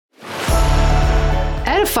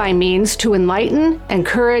Edify means to enlighten,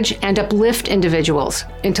 encourage, and uplift individuals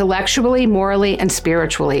intellectually, morally, and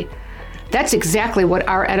spiritually. That's exactly what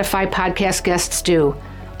our Edify podcast guests do,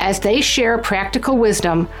 as they share practical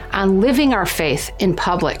wisdom on living our faith in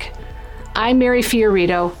public. I'm Mary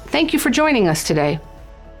Fiorito. Thank you for joining us today.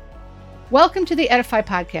 Welcome to the Edify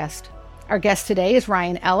podcast. Our guest today is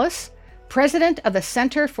Ryan Ellis, president of the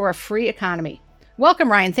Center for a Free Economy.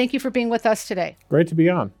 Welcome, Ryan. Thank you for being with us today. Great to be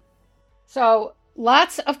on. So,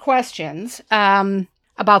 lots of questions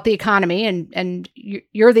about the economy, and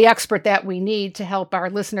you're the expert that we need to help our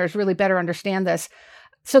listeners really better understand this.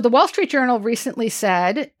 So the Wall Street Journal recently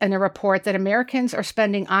said in a report that Americans are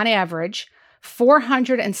spending on average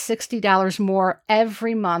 $460 more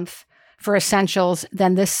every month for essentials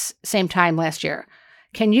than this same time last year.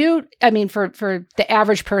 Can you, for the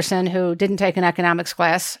average person who didn't take an economics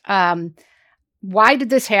class, why did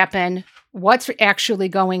this happen? What's actually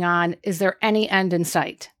going on? Is there any end in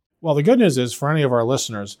sight? Well, the good news is for any of our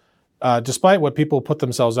listeners, despite what people put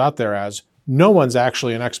themselves out there as, no one's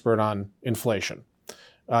actually an expert on inflation.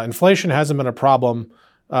 Inflation hasn't been a problem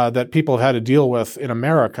that people have had to deal with in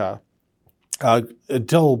America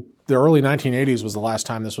until the early 1980s was the last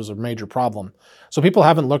time this was a major problem. So people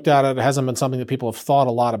haven't looked at it. It hasn't been something that people have thought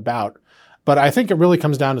a lot about. But I think it really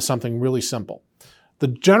comes down to something really simple. The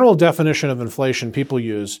general definition of inflation people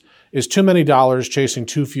use is too many dollars chasing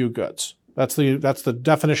too few goods. That's the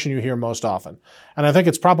definition you hear most often. And I think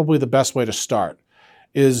it's probably the best way to start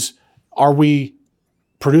is, are we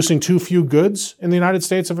producing too few goods in the United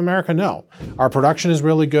States of America? No. Our production is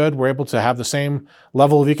really good. We're able to have the same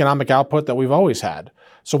level of economic output that we've always had.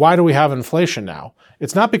 So why do we have inflation now?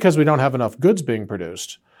 It's not because we don't have enough goods being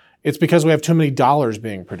produced. It's because we have too many dollars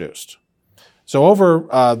being produced. So over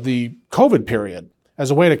the COVID period, as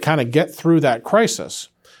a way to kind of get through that crisis,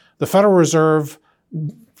 the Federal Reserve,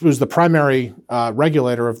 who's the primary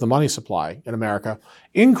regulator of the money supply in America,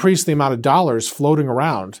 increased the amount of dollars floating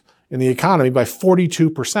around in the economy by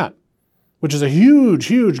 42%, which is a huge,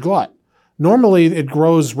 huge glut. Normally, it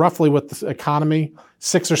grows roughly with the economy,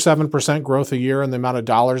 6 or 7% growth a year in the amount of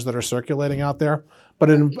dollars that are circulating out there. But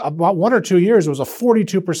in about 1 or 2 years, it was a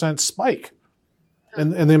 42% spike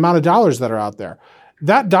in the amount of dollars that are out there.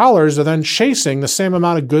 That dollars are then chasing the same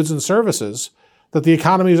amount of goods and services that the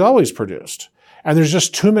economy has always produced. And there's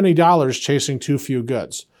just too many dollars chasing too few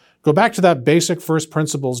goods. Go back to that basic first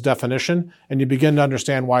principles definition, and you begin to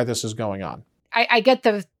understand why this is going on. I get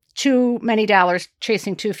the too many dollars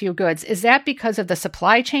chasing too few goods. Is that because of the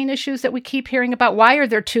supply chain issues that we keep hearing about? Why are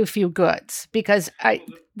there too few goods? Because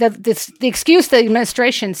the excuse the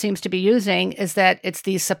administration seems to be using is that it's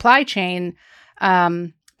these supply chain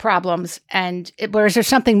problems, or is there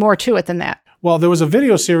something more to it than that? Well, there was a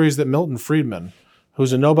video series that Milton Friedman,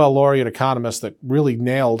 who's a Nobel laureate economist, that really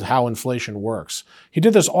nailed how inflation works. He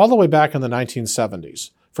did this all the way back in the 1970s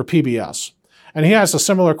for PBS. And he asked a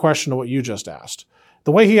similar question to what you just asked.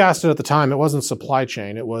 The way he asked it at the time, it wasn't supply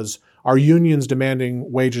chain. It was, are unions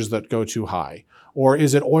demanding wages that go too high? Or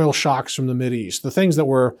is it oil shocks from the Mideast? The things that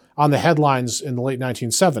were on the headlines in the late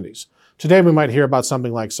 1970s. Today, we might hear about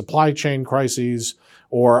something like supply chain crises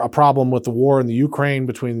or a problem with the war in the Ukraine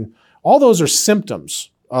between. All those are symptoms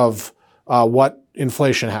of what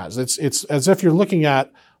inflation has. It's as if you're looking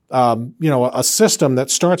at a system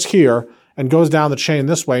that starts here and goes down the chain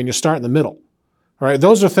this way, and you start in the middle. All right,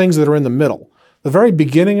 those are things that are in the middle. The very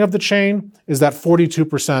beginning of the chain is that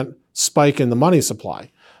 42% spike in the money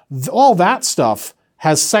supply. All that stuff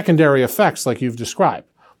has secondary effects, like you've described.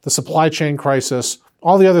 The supply chain crisis,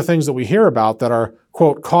 all the other things that we hear about that are,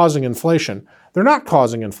 quote, causing inflation. They're not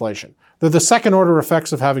causing inflation. They're the second order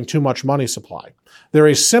effects of having too much money supply. They're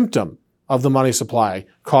a symptom of the money supply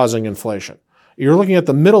causing inflation. You're looking at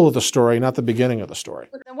the middle of the story, not the beginning of the story.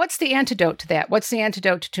 What's the antidote to that? What's the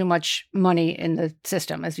antidote to too much money in the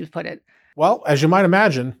system, as you've put it? Well, as you might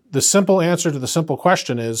imagine, the simple answer to the simple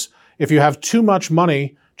question is, if you have too much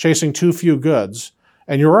money chasing too few goods,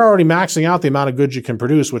 and you're already maxing out the amount of goods you can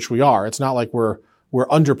produce, which we are, it's not like we're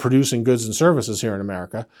underproducing goods and services here in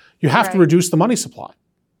America, you have to reduce the money supply.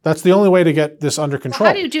 That's the only way to get this under control.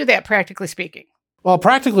 Well, how do you do that, practically speaking? Well,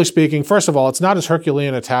 practically speaking, first of all, it's not as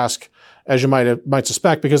Herculean a task as you might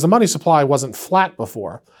suspect, because the money supply wasn't flat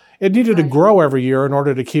before. It needed to grow every year in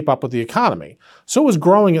order to keep up with the economy. So it was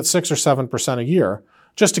growing at 6 or 7% a year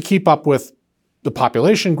just to keep up with the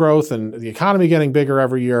population growth and the economy getting bigger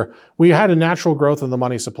every year. We had a natural growth in the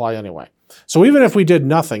money supply anyway. So even if we did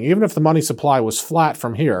nothing, even if the money supply was flat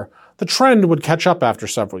from here, the trend would catch up after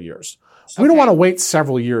several years. We don't want to wait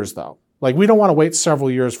several years, though. We don't want to wait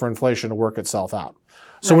several years for inflation to work itself out.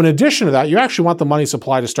 So in addition to that, you actually want the money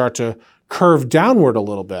supply to start to curve downward a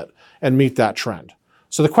little bit and meet that trend.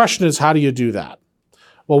 So the question is, how do you do that?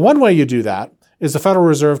 Well, one way you do that is the Federal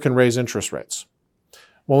Reserve can raise interest rates.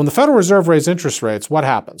 Well, when the Federal Reserve raises interest rates, what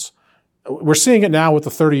happens? We're seeing it now with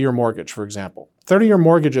the 30-year mortgage, for example. 30-year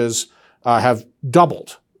mortgages have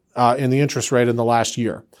doubled in the interest rate in the last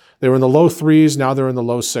year. They were in the low 3s, now they're in the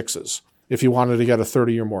low 6s if you wanted to get a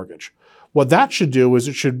 30-year mortgage. What that should do is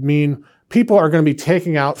it should mean people are going to be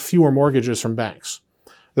taking out fewer mortgages from banks.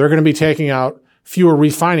 They're going to be taking out fewer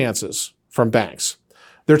refinances from banks.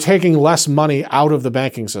 They're taking less money out of the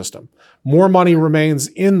banking system. More money remains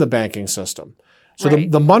in the banking system. So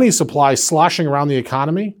the money supply sloshing around the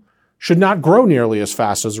economy should not grow nearly as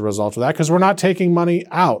fast as a result of that because we're not taking money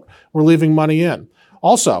out. We're leaving money in.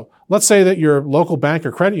 Also, let's say that your local bank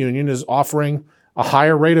or credit union is offering a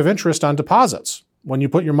higher rate of interest on deposits when you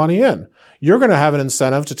put your money in. You're going to have an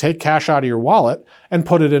incentive to take cash out of your wallet and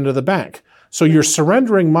put it into the bank. So you're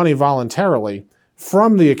surrendering money voluntarily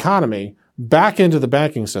from the economy back into the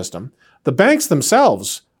banking system. The banks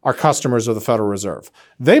themselves are customers of the Federal Reserve.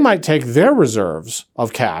 They might take their reserves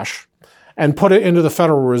of cash and put it into the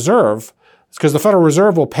Federal Reserve because the Federal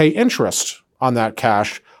Reserve will pay interest on that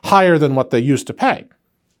cash higher than what they used to pay.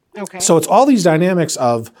 Okay. So it's all these dynamics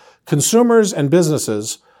of consumers and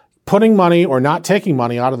businesses putting money or not taking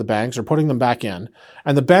money out of the banks or putting them back in,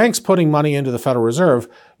 and the banks putting money into the Federal Reserve.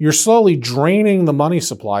 You're slowly draining the money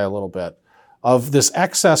supply a little bit of this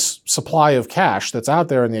excess supply of cash that's out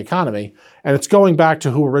there in the economy, and it's going back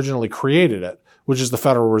to who originally created it, which is the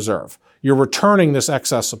Federal Reserve. You're returning this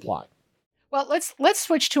excess supply. Well, let's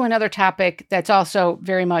switch to another topic that's also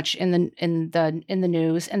very much in the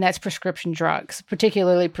news, and that's prescription drugs,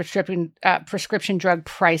 particularly prescription drug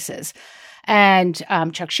prices. And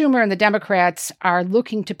Chuck Schumer and the Democrats are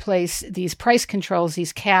looking to place these price controls,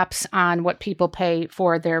 these caps on what people pay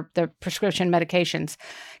for their prescription medications.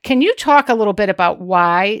 Can you talk a little bit about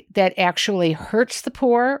why that actually hurts the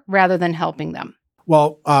poor rather than helping them?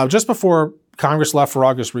 Well, just before Congress left for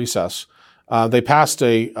August recess, they passed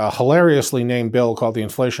a hilariously named bill called the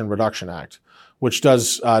Inflation Reduction Act, which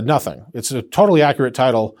does nothing. It's a totally accurate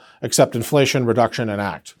title, except Inflation Reduction and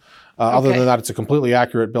Act. Other than that, it's a completely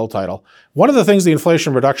accurate bill title. One of the things the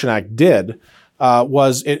Inflation Reduction Act did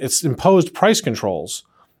was it's imposed price controls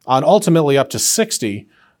on ultimately up to 60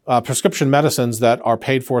 prescription medicines that are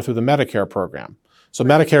paid for through the Medicare program. So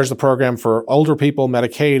Medicare is the program for older people.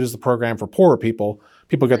 Medicaid is the program for poorer people.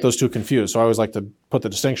 People get those two confused. So I always like to put the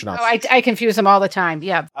distinction on. Oh, I confuse them all the time.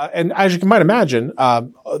 Yeah. And as you might imagine,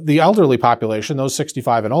 the elderly population, those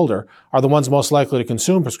 65 and older, are the ones most likely to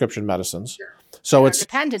consume prescription medicines. Sure. So it's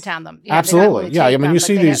dependent on them. Yeah, absolutely. Yeah. I mean, you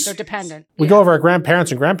see these. They're dependent. We go over our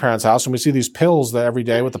grandparents and grandparents' house and we see these pills that every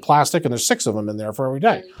day with the plastic, and there's 6 of them in there for every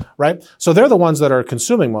day, right? So they're the ones that are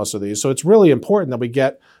consuming most of these. So it's really important that we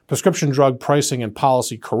get prescription drug pricing and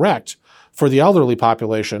policy correct for the elderly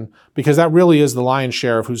population, because that really is the lion's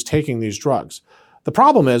share of who's taking these drugs. The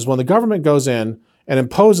problem is when the government goes in and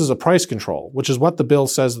imposes a price control, which is what the bill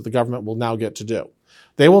says that the government will now get to do.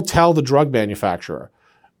 They will tell the drug manufacturer,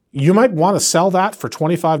 you might want to sell that for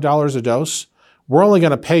 $25 a dose. We're only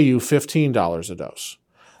going to pay you $15 a dose.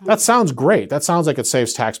 That sounds great. That sounds like it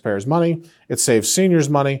saves taxpayers money. It saves seniors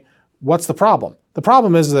money. What's the problem? The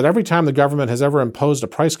problem is that every time the government has ever imposed a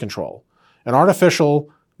price control, an artificial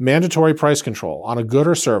mandatory price control on a good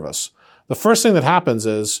or service, the first thing that happens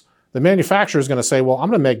is the manufacturer is going to say, well, I'm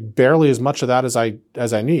going to make barely as much of that as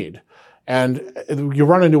I need. And you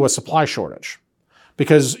run into a supply shortage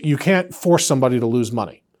because you can't force somebody to lose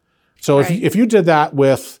money. So right. if you did that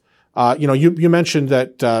with, you mentioned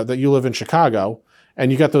that you live in Chicago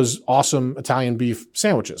and you got those awesome Italian beef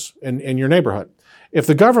sandwiches in your neighborhood. If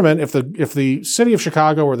the government, if the city of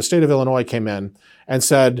Chicago or the state of Illinois came in and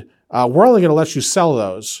said, we're only going to let you sell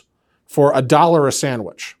those for $1 a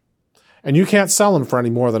sandwich, and you can't sell them for any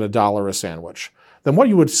more than $1 a sandwich, then what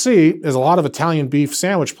you would see is a lot of Italian beef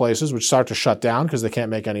sandwich places would start to shut down because they can't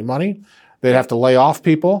make any money. They'd have to lay off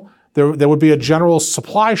people. There would be a general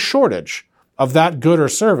supply shortage of that good or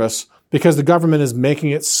service because the government is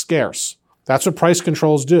making it scarce. That's what price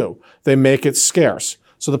controls do. They make it scarce.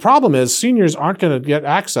 So the problem is seniors aren't going to get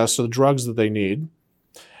access to the drugs that they need.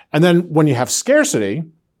 And then when you have scarcity,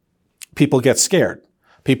 people get scared.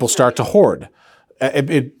 People start to hoard.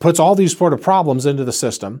 It puts all these sort of problems into the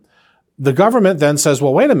system. The government then says,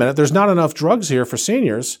 well, wait a minute, there's not enough drugs here for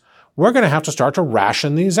seniors. We're going to have to start to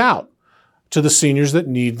ration these out to the seniors that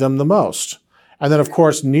need them the most. And then, of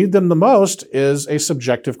course, need them the most is a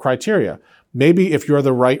subjective criteria. Maybe if you're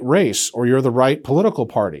the right race, or you're the right political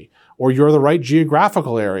party, or you're the right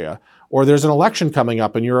geographical area, or there's an election coming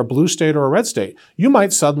up and you're a blue state or a red state, you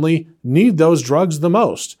might suddenly need those drugs the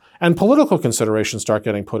most. And political considerations start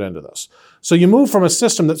getting put into this. So you move from a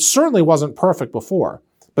system that certainly wasn't perfect before,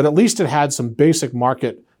 but at least it had some basic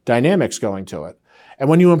market dynamics going to it. And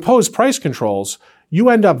when you impose price controls, you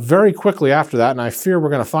end up very quickly after that, and I fear we're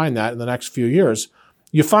going to find that in the next few years,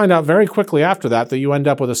 you find out very quickly after that you end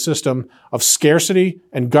up with a system of scarcity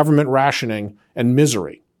and government rationing and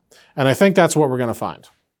misery. And I think that's what we're going to find.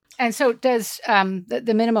 And so does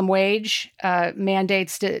the minimum wage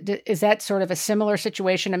mandates, is that sort of a similar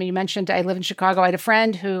situation? I mean, you mentioned I live in Chicago. I had a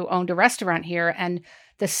friend who owned a restaurant here, and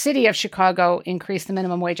the city of Chicago increased the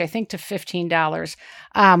minimum wage, I think, to $15.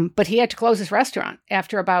 But he had to close his restaurant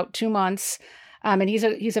after about 2 months. And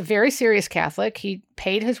he's a very serious Catholic. He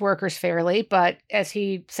paid his workers fairly, but as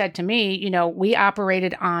he said to me, we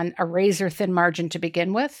operated on a razor thin margin to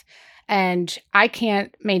begin with. And I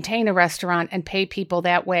can't maintain a restaurant and pay people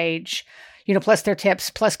that wage, plus their tips,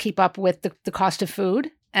 plus keep up with the cost of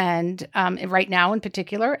food. And right now in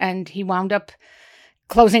particular, and he wound up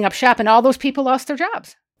closing up shop, and all those people lost their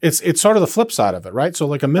jobs. It's sort of the flip side of it, right? So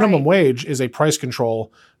like a minimum wage is a price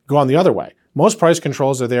control going the other way. Most price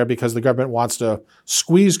controls are there because the government wants to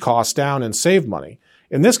squeeze costs down and save money.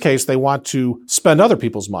 In this case, they want to spend other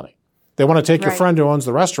people's money. They want to take your friend who owns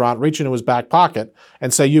the restaurant, reach into his back pocket,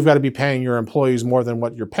 and say, you've got to be paying your employees more than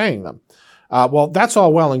what you're paying them. Well, that's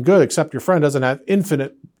all well and good, except your friend doesn't have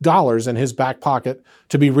infinite dollars in his back pocket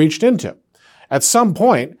to be reached into. At some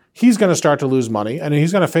point, he's going to start to lose money, and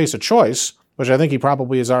he's going to face a choice, which I think he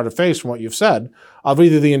probably is already faced from what you've said, of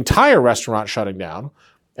either the entire restaurant shutting down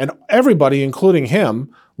and everybody, including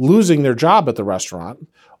him, losing their job at the restaurant,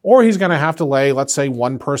 or he's going to have to lay, let's say,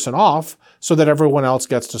 one person off so that everyone else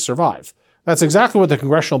gets to survive. That's exactly what the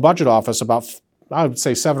Congressional Budget Office about, I would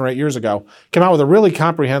say 7 or 8 years ago, came out with a really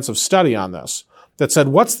comprehensive study on this that said,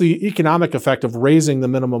 what's the economic effect of raising the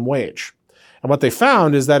minimum wage? And what they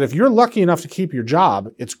found is that if you're lucky enough to keep your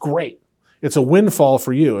job, it's great. It's a windfall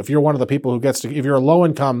for you. If you're one of the people who if you're a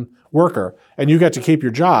low-income worker and you get to keep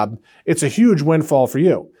your job, it's a huge windfall for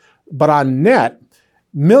you. But on net,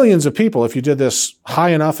 millions of people, if you did this high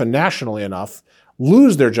enough and nationally enough,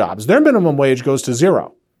 lose their jobs. Their minimum wage goes to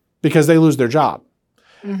zero because they lose their job.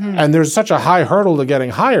 Mm-hmm. And there's such a high hurdle to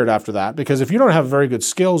getting hired after that, because if you don't have very good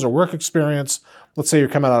skills or work experience, let's say you're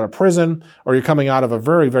coming out of prison or you're coming out of a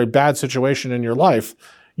very, very bad situation in your life,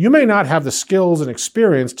 you may not have the skills and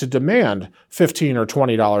experience to demand $15 or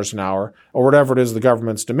 $20 an hour or whatever it is the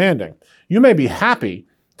government's demanding. You may be happy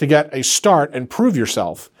to get a start and prove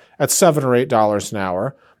yourself at $7 or $8 an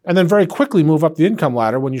hour, and then very quickly move up the income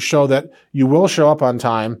ladder when you show that you will show up on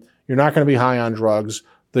time, you're not going to be high on drugs,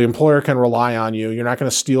 the employer can rely on you, you're not going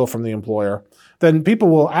to steal from the employer. Then people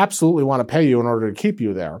will absolutely want to pay you in order to keep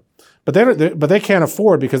you there. But they can't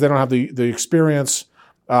afford, because they don't have the experience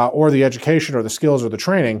or the education or the skills or the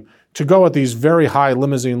training to go at these very high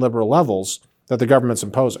limousine liberal levels that the government's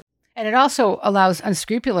imposing. And it also allows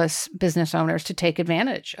unscrupulous business owners to take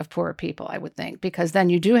advantage of poorer people, I would think, because then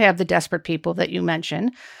you do have the desperate people that you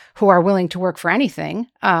mentioned who are willing to work for anything,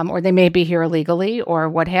 or they may be here illegally or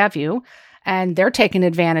what have you, and they're taken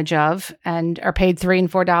advantage of and are paid $3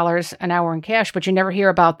 and $4 an hour in cash. But you never hear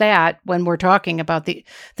about that when we're talking about the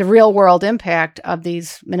real world impact of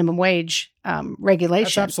these minimum wage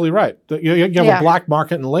regulations. That's absolutely right. You have a black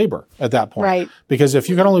market in labor at that point. Right. Because if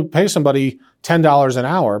you can only pay somebody $10 an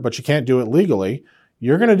hour, but you can't do it legally,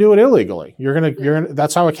 you're going to do it illegally.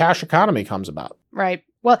 That's how a cash economy comes about. Right.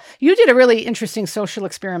 Well, you did a really interesting social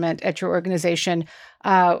experiment at your organization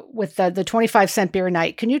with the 25-cent beer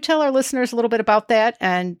night. Can you tell our listeners a little bit about that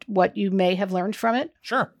and what you may have learned from it?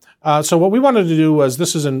 Sure. So what we wanted to do was,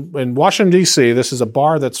 this is in Washington, D.C. This is a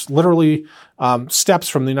bar that's literally steps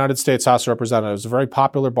from the United States House of Representatives, a very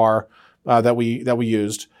popular bar that we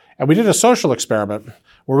used. And we did a social experiment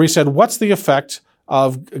where we said, what's the effect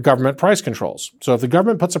of government price controls? So if the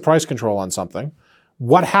government puts a price control on something,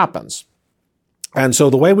 what happens? And so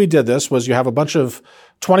the way we did this was, you have a bunch of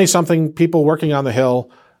 20-something people working on the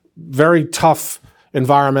Hill, very tough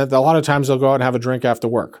environment. A lot of times they'll go out and have a drink after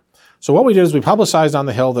work. So what we did is we publicized on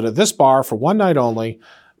the Hill that at this bar, for one night only,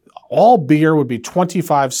 all beer would be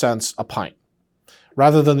 25 cents a pint,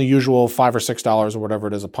 rather than the usual $5 or $6 or whatever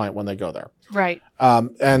it is a pint when they go there. Right.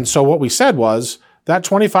 And so what we said was, that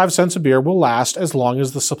 25 cents a beer will last as long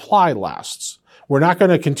as the supply lasts. We're not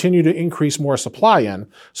going to continue to increase more supply in.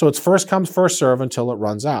 So it's first come, first serve until it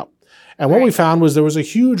runs out. And what we found was there was a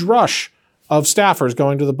huge rush of staffers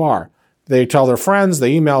going to the bar. They tell their friends,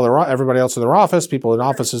 they email everybody else in their office, people in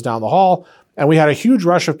offices down the hall. And we had a huge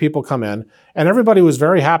rush of people come in, and everybody was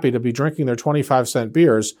very happy to be drinking their 25-cent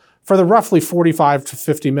beers for the roughly 45 to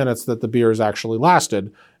 50 minutes that the beers actually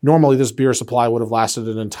lasted. Normally, this beer supply would have lasted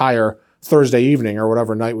an entire Thursday evening or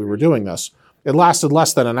whatever night we were doing this. It lasted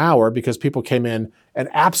less than an hour because people came in and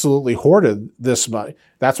absolutely hoarded this money.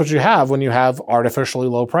 That's what you have when you have artificially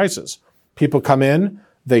low prices. People come in,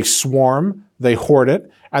 they swarm, they hoard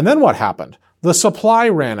it, and then what happened? The supply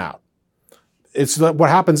ran out. It's what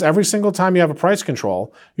happens every single time you have a price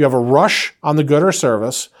control. You have a rush on the good or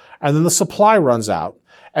service, and then the supply runs out.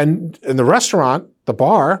 And in the restaurant, the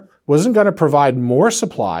bar, wasn't going to provide more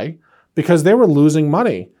supply because they were losing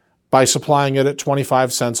money by supplying it at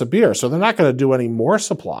 25 cents a beer. So they're not going to do any more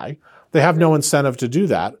supply. They have no incentive to do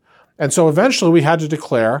that. And so eventually we had to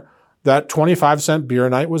declare that 25-cent beer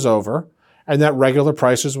night was over and that regular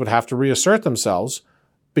prices would have to reassert themselves,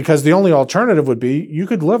 because the only alternative would be you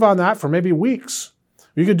could live on that for maybe weeks.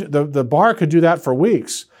 The bar could do that for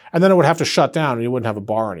weeks, and then it would have to shut down and you wouldn't have a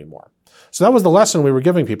bar anymore. So that was the lesson we were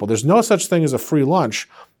giving people. There's no such thing as a free lunch.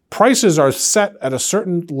 Prices are set at a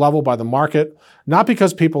certain level by the market, not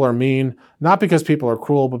because people are mean, not because people are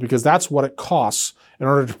cruel, but because that's what it costs in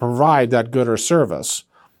order to provide that good or service.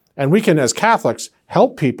 And we can, as Catholics,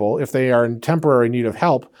 help people if they are in temporary need of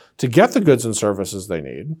help to get the goods and services they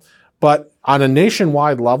need. But on a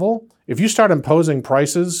nationwide level, if you start imposing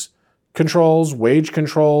prices controls, wage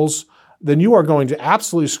controls, then you are going to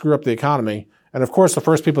absolutely screw up the economy. And of course, the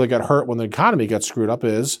first people that get hurt when the economy gets screwed up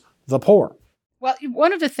is the poor. Well,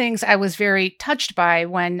 one of the things I was very touched by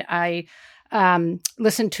when I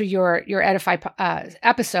listened to your Edify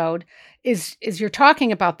episode is you're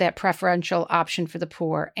talking about that preferential option for the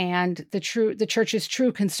poor and the church's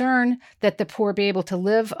true concern that the poor be able to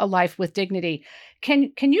live a life with dignity.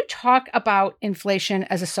 Can you talk about inflation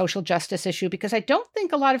as a social justice issue? Because I don't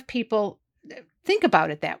think a lot of people think about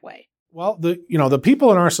it that way. Well, the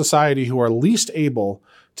people in our society who are least able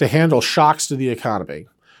to handle shocks to the economy,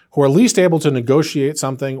 who are least able to negotiate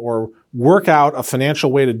something or work out a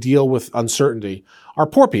financial way to deal with uncertainty, are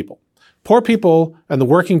poor people. Poor people and the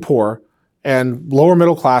working poor and lower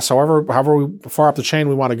middle class, however far up the chain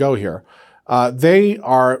we want to go here, they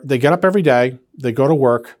get up every day, they go to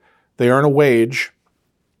work, they earn a wage,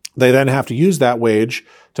 they then have to use that wage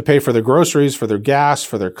to pay for their groceries, for their gas,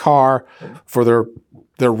 for their car, for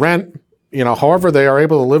their rent, however they are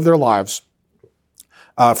able to live their lives,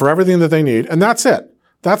 for everything that they need, and that's it.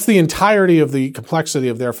 That's the entirety of the complexity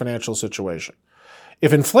of their financial situation.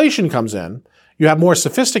 If inflation comes in, you have more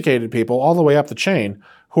sophisticated people all the way up the chain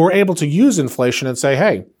who are able to use inflation and say,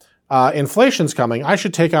 hey, inflation's coming. I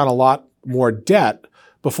should take on a lot more debt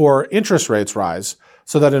before interest rates rise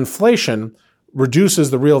so that inflation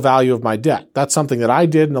reduces the real value of my debt. That's something that I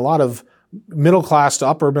did and a lot of middle class to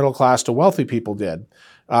upper middle class to wealthy people did.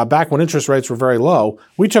 Back when interest rates were very low,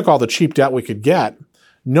 we took all the cheap debt we could get,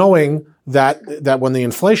 knowing that when the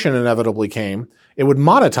inflation inevitably came, it would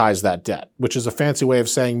monetize that debt, which is a fancy way of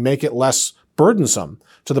saying make it less burdensome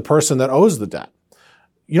to the person that owes the debt.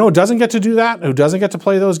 Who doesn't get to do that, who doesn't get to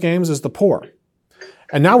play those games, is the poor.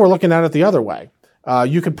 And now we're looking at it the other way.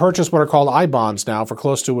 You could purchase what are called I-bonds now for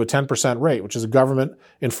close to a 10% rate, which is a government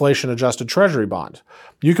inflation-adjusted treasury bond.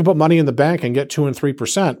 You could put money in the bank and get 2 and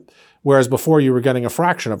 3%, whereas before you were getting a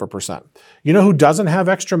fraction of a percent. You know who doesn't have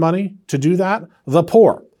extra money to do that? The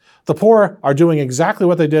poor. The poor are doing exactly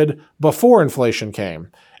what they did before inflation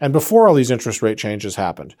came and before all these interest rate changes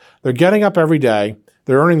happened. They're getting up every day.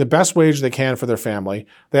 They're earning the best wage they can for their family.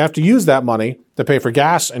 They have to use that money to pay for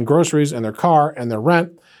gas and groceries and their car and their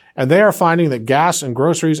rent. And they are finding that gas and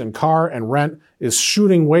groceries and car and rent is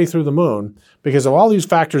shooting way through the moon because of all these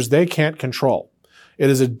factors they can't control. It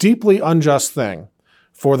is a deeply unjust thing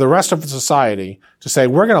for the rest of the society to say,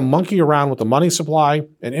 we're going to monkey around with the money supply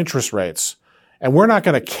and interest rates, and we're not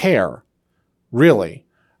going to care, really,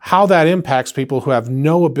 how that impacts people who have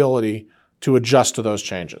no ability to adjust to those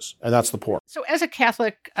changes, and that's the poor. So as a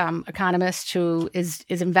Catholic economist who is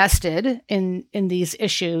invested in these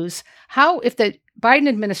issues, how, if the Biden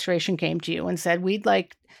administration came to you and said, we'd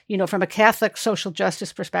like, from a Catholic social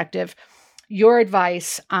justice perspective, your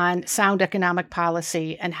advice on sound economic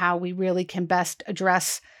policy and how we really can best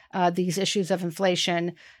address these issues of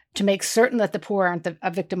inflation to make certain that the poor aren't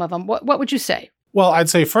a victim of them, what would you say? Well, I'd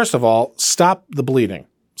say, first of all, stop the bleeding.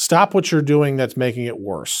 Stop what you're doing that's making it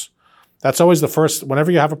worse. That's always the first,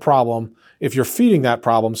 whenever you have a problem, if you're feeding that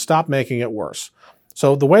problem, stop making it worse.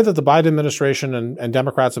 So the way that the Biden administration and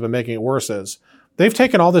Democrats have been making it worse is they've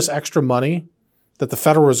taken all this extra money that the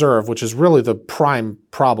Federal Reserve, which is really the prime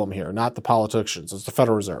problem here, not the politicians, it's the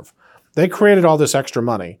Federal Reserve. They created all this extra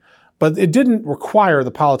money, but it didn't require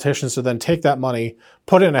the politicians to then take that money,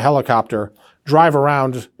 put it in a helicopter, drive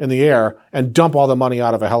around in the air, and dump all the money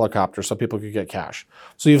out of a helicopter so people could get cash.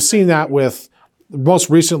 So you've seen that with most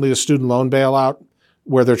recently the student loan bailout.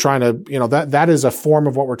 where they're trying to, that is a form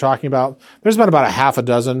of what we're talking about. There's been about a half a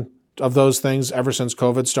dozen of those things ever since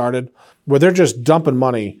COVID started, where they're just dumping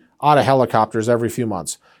money out of helicopters every few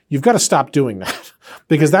months. You've got to stop doing that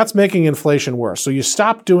because that's making inflation worse. So you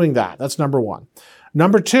stop doing that. That's number one.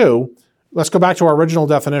 Number two, let's go back to our original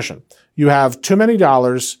definition. You have too many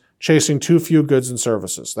dollars chasing too few goods and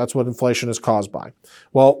services. That's what inflation is caused by.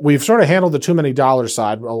 Well, we've sort of handled the too many dollars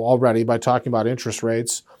side already by talking about interest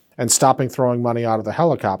rates and stopping throwing money out of the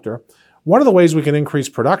helicopter. One of the ways we can increase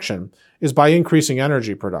production is by increasing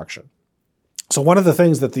energy production. So one of the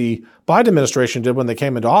things that the Biden administration did when they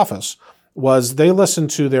came into office was they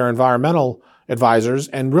listened to their environmental advisors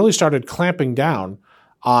and really started clamping down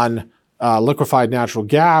on liquefied natural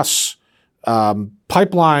gas,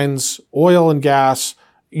 pipelines, oil and gas,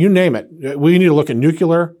 you name it. We need to look at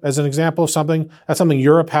nuclear as an example of something. That's something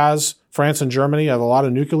Europe has. France and Germany have a lot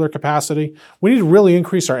of nuclear capacity. We need to really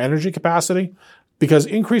increase our energy capacity because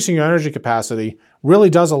increasing your energy capacity really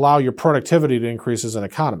does allow your productivity to increase as an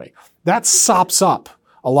economy. That sops up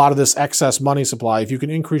a lot of this excess money supply if you can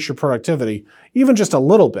increase your productivity even just a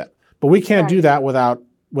little bit. But we can't do that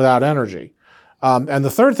without energy. And the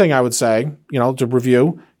third thing I would say, to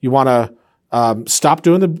review, you want to stop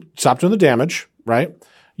doing the damage, right?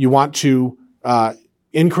 You want to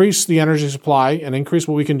increase the energy supply and increase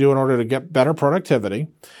what we can do in order to get better productivity.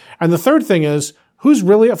 And the third thing is, who's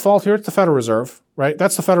really at fault here? It's the Federal Reserve, right?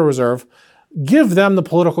 That's the Federal Reserve. Give them the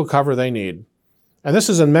political cover they need. And this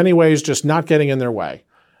is in many ways just not getting in their way.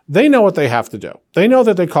 They know what they have to do. They know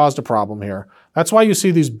that they caused a problem here. That's why you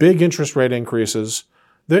see these big interest rate increases.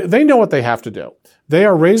 They know what they have to do. They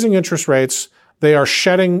are raising interest rates. They are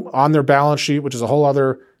shedding on their balance sheet, which is a whole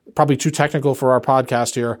other, probably too technical for our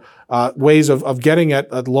podcast here, ways of getting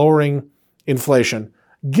at lowering inflation.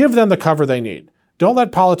 Give them the cover they need. Don't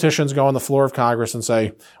let politicians go on the floor of Congress and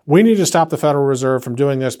say, we need to stop the Federal Reserve from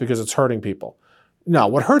doing this because it's hurting people. No,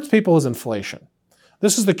 what hurts people is inflation.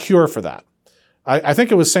 This is the cure for that. I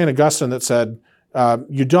think it was St. Augustine that said,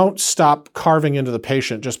 you don't stop carving into the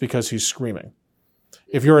patient just because he's screaming.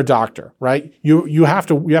 If you're a doctor, right? You have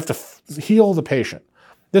to heal the patient.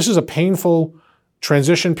 This is a painful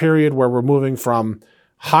transition period where we're moving from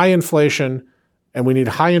high inflation and we need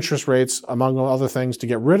high interest rates, among other things, to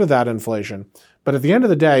get rid of that inflation. But at the end of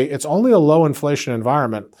the day, it's only a low inflation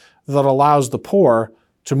environment that allows the poor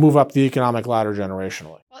to move up the economic ladder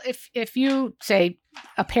generationally. Well, if you say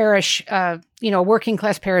a parish, a working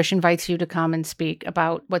class parish invites you to come and speak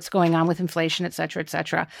about what's going on with inflation, et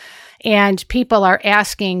cetera, and people are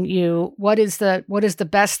asking you, what is the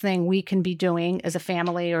best thing we can be doing as a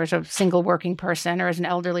family or as a single working person or as an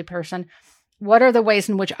elderly person? What are the ways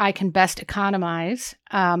in which I can best economize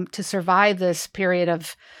to survive this period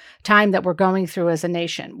of time that we're going through as a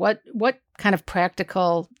nation? What kind of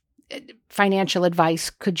practical financial advice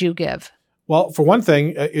could you give? Well, for one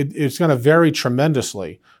thing, it's going to vary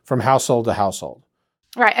tremendously from household to household.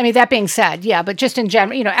 Right. I mean, that being said, yeah, but just in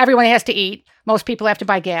general, everyone has to eat. Most people have to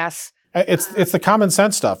buy gas. It's the common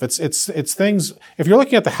sense stuff. It's things. If you're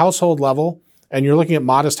looking at the household level and you're looking at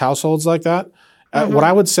modest households like that, what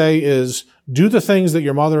I would say is do the things that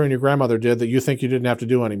your mother and your grandmother did that you think you didn't have to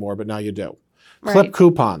do anymore, but now you do. Right. Clip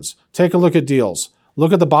coupons. Take a look at deals.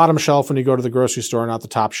 Look at the bottom shelf when you go to the grocery store, not the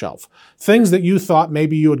top shelf. Things that you thought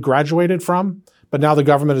maybe you had graduated from, but now the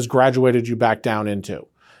government has graduated you back down into.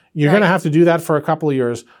 You're going to have to do that for a couple of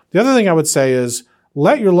years. The other thing I would say is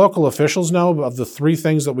let your local officials know of the three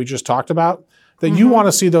things that we just talked about, that you want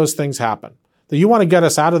to see those things happen, that you want to get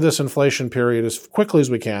us out of this inflation period as quickly as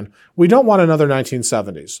we can. We don't want another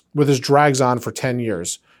 1970s where this drags on for 10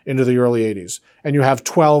 years into the early 80s and you have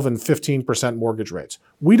 12 and 15% mortgage rates.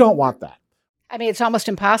 We don't want that. I mean, it's almost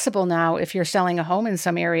impossible now if you're selling a home in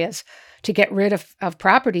some areas to get rid of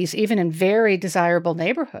properties, even in very desirable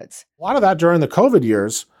neighborhoods. A lot of that during the COVID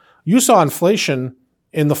years, you saw inflation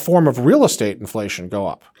in the form of real estate inflation go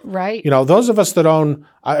up. Right. Those of us that own,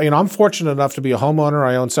 I'm fortunate enough to be a homeowner.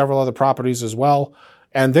 I own several other properties as well.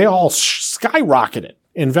 And they all skyrocketed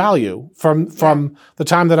in value from the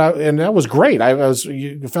time and that was great.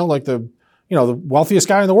 You felt like the wealthiest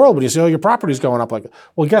guy in the world when you see all your properties going up like that.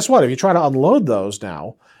 Well, guess what? If you try to unload those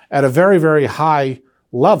now at a very, very high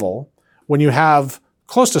level, when you have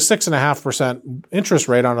close to 6.5% interest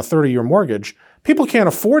rate on a 30-year mortgage, people can't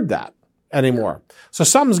afford that anymore. So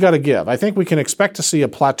something's got to give. I think we can expect to see a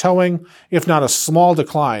plateauing, if not a small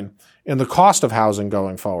decline, in the cost of housing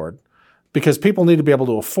going forward because people need to be able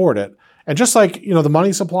to afford it. And just like, the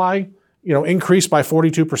money supply, increased by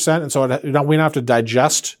 42%, and so we don't have to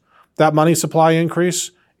digest that money supply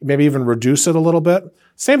increase, maybe even reduce it a little bit.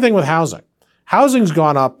 Same thing with housing. Housing's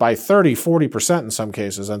gone up by 30, 40% in some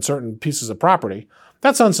cases on certain pieces of property.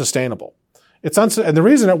 That's unsustainable. And the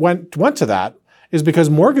reason it went to that is because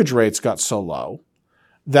mortgage rates got so low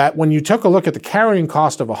that when you took a look at the carrying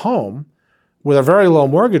cost of a home with a very low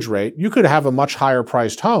mortgage rate, you could have a much higher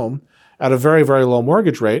priced home at a very, very low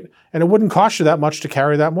mortgage rate, and it wouldn't cost you that much to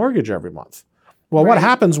carry that mortgage every month. Well, What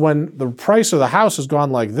happens when the price of the house has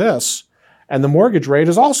gone like this and the mortgage rate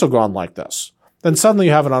has also gone like this? Then suddenly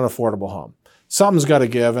you have an unaffordable home. Something's got to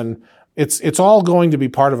give, and it's all going to be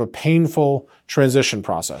part of a painful transition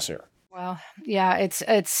process here. Well, yeah,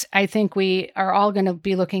 it's. I think we are all going to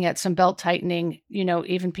be looking at some belt tightening.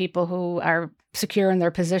 Even people who are secure in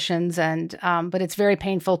their positions, and but it's very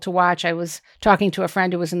painful to watch. I was talking to a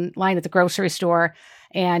friend who was in line at the grocery store,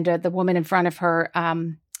 and the woman in front of her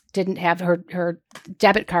didn't have her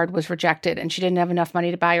debit card was rejected, and she didn't have enough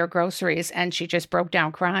money to buy her groceries, and she just broke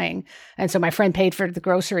down crying. And so my friend paid for the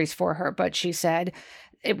groceries for her, but she said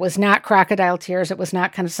it was not crocodile tears. It was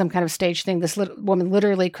not some kind of stage thing. This woman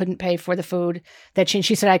literally couldn't pay for the food that she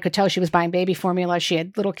said I could tell she was buying baby formula. She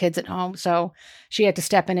had little kids at home, so she had to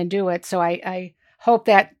step in and do it. So I hope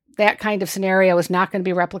that kind of scenario is not going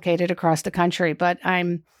to be replicated across the country. But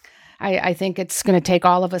I think it's going to take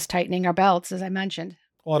all of us tightening our belts, as I mentioned.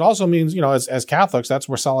 Well, it also means, as Catholics, that's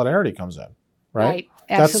where solidarity comes in, right? Right.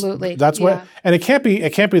 Absolutely. That's what, and it can't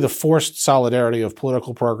be the forced solidarity of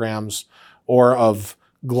political programs or of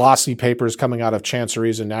glossy papers coming out of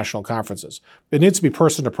chanceries and national conferences. It needs to be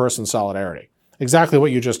person-to-person solidarity. Exactly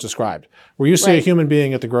what you just described. Where you see a human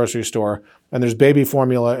being at the grocery store and there's baby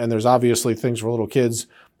formula and there's obviously things for little kids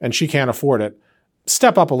and she can't afford it,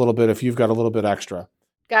 step up a little bit if you've got a little bit extra.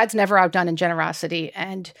 God's never outdone in generosity,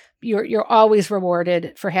 and you're always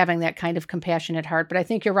rewarded for having that kind of compassionate heart. But I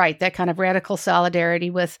think you're right. That kind of radical solidarity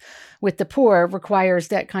with the poor requires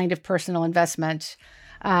that kind of personal investment,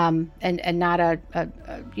 and not a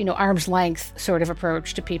arm's length sort of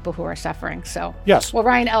approach to people who are suffering. So yes. Well,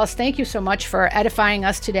 Ryan Ellis, thank you so much for edifying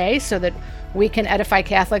us today, so that we can edify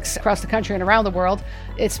Catholics across the country and around the world.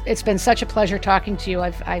 It's been such a pleasure talking to you.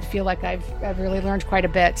 I feel like I've really learned quite a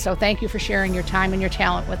bit. So thank you for sharing your time and your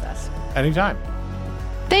talent with us. Anytime.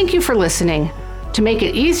 Thank you for listening. To make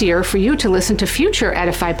it easier for you to listen to future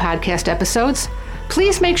Edify podcast episodes,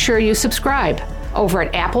 please make sure you subscribe over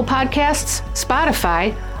at Apple Podcasts,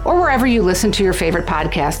 Spotify, or wherever you listen to your favorite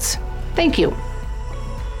podcasts. Thank you.